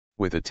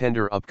With a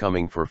tender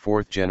upcoming for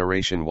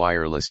fourth-generation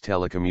wireless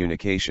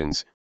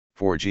telecommunications,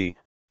 4G,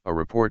 a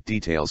report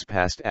details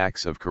past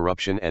acts of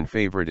corruption and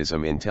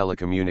favoritism in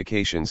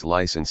telecommunications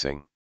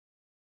licensing.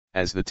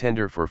 As the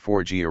tender for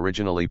 4G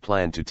originally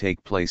planned to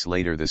take place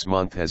later this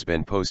month has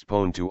been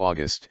postponed to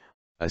August,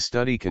 a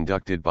study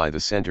conducted by the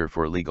Center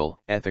for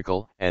Legal,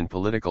 Ethical, and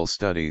Political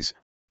Studies,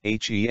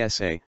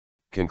 HESA,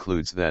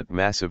 concludes that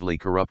massively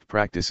corrupt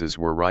practices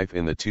were rife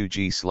in the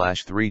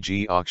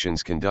 2G/3G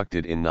auctions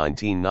conducted in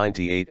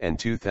 1998 and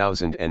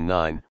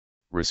 2009,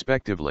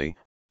 respectively,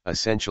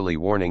 essentially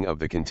warning of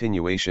the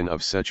continuation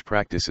of such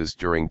practices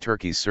during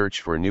Turkey's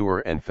search for newer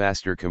and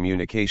faster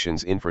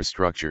communications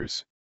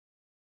infrastructures.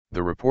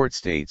 The report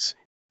states,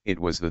 it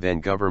was the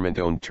then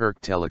government-owned Turk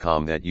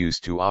Telekom that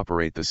used to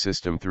operate the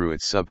system through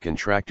its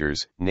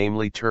subcontractors,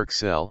 namely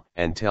Turkcell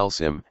and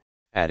Telsim,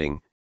 adding,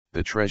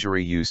 the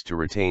Treasury used to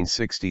retain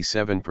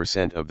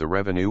 67% of the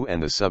revenue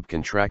and the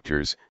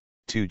subcontractors,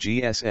 two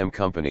GSM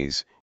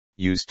companies,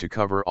 used to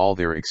cover all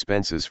their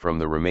expenses from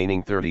the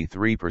remaining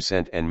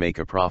 33% and make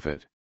a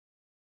profit.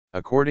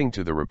 According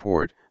to the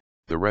report,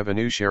 the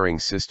revenue-sharing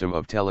system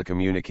of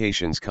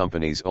telecommunications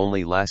companies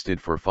only lasted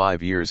for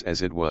 5 years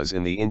as it was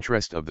in the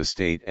interest of the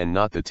state and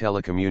not the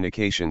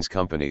telecommunications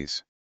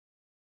companies.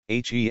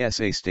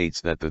 HESA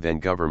states that the then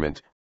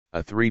government,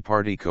 a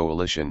three-party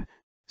coalition,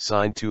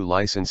 signed 2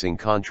 licensing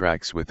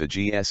contracts with the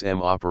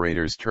GSM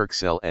operators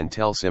Turkcell and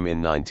Telsim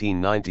in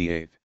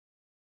 1998.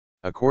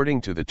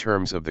 According to the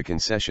terms of the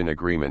concession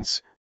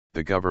agreements,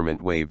 the government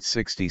waived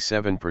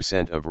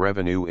 67% of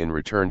revenue in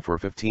return for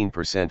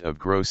 15% of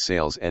gross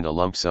sales and a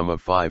lump sum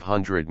of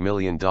 $500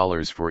 million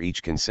for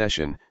each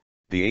concession,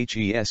 the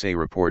HESA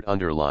report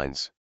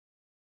underlines.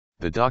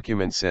 The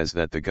document says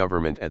that the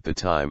government at the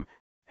time,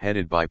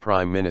 headed by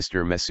Prime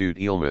Minister Mesut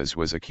Yilmaz,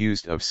 was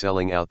accused of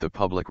selling out the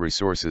public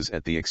resources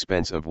at the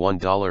expense of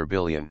 $1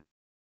 billion.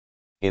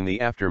 In the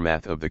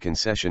aftermath of the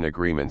concession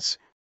agreements,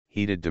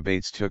 heated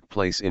debates took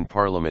place in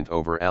Parliament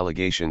over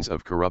allegations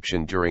of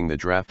corruption during the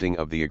drafting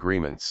of the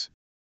agreements.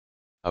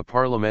 A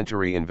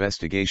parliamentary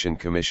investigation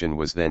commission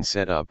was then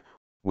set up,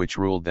 which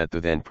ruled that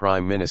the then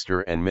Prime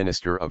Minister and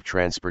Minister of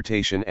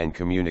Transportation and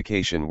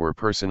Communication were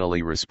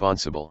personally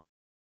responsible.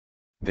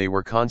 They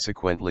were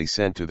consequently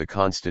sent to the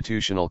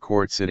Constitutional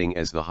Court sitting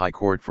as the High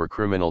Court for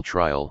criminal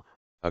trial,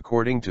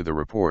 according to the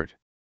report.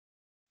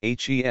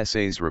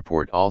 HESA's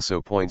report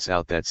also points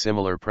out that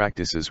similar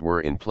practices were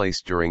in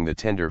place during the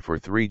tender for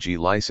 3G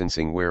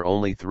licensing, where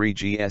only 3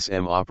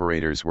 GSM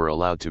operators were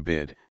allowed to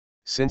bid,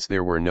 since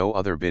there were no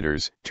other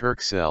bidders.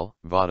 Turkcell,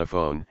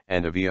 Vodafone,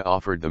 and Avia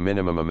offered the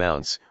minimum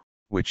amounts,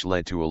 which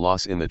led to a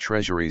loss in the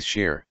Treasury's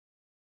share.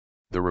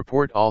 The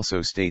report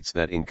also states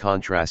that in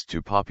contrast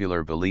to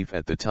popular belief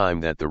at the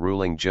time that the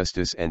ruling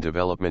Justice and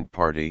Development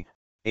Party,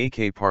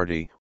 AK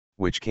Party,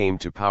 which came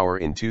to power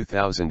in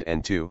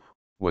 2002,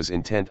 was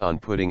intent on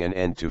putting an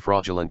end to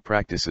fraudulent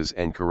practices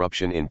and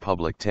corruption in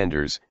public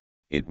tenders,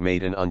 it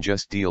made an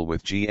unjust deal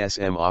with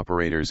GSM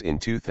operators in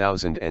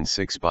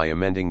 2006 by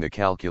amending the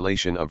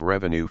calculation of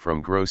revenue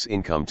from gross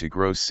income to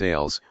gross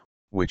sales,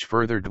 which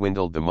further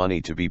dwindled the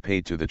money to be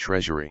paid to the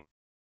Treasury.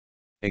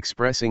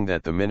 Expressing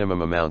that the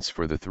minimum amounts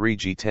for the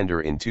 3G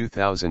tender in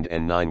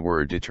 2009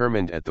 were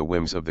determined at the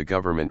whims of the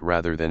government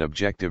rather than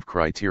objective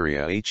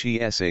criteria.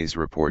 HESA's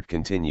report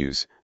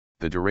continues,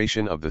 the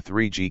duration of the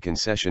 3G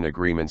concession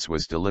agreements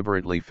was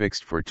deliberately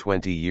fixed for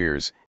 20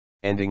 years,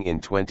 ending in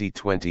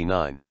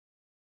 2029.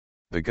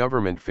 The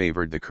government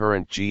favored the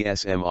current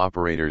GSM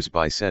operators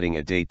by setting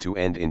a date to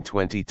end in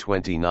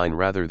 2029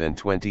 rather than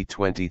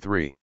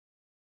 2023.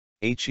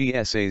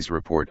 HESA's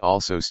report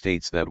also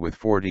states that with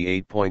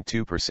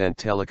 48.2%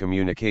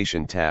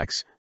 telecommunication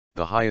tax,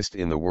 the highest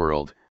in the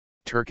world,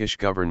 Turkish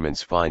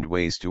governments find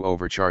ways to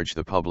overcharge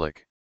the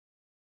public.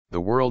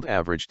 The world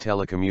average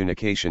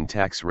telecommunication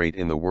tax rate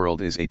in the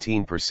world is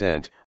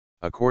 18%,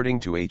 according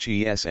to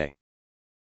HESA.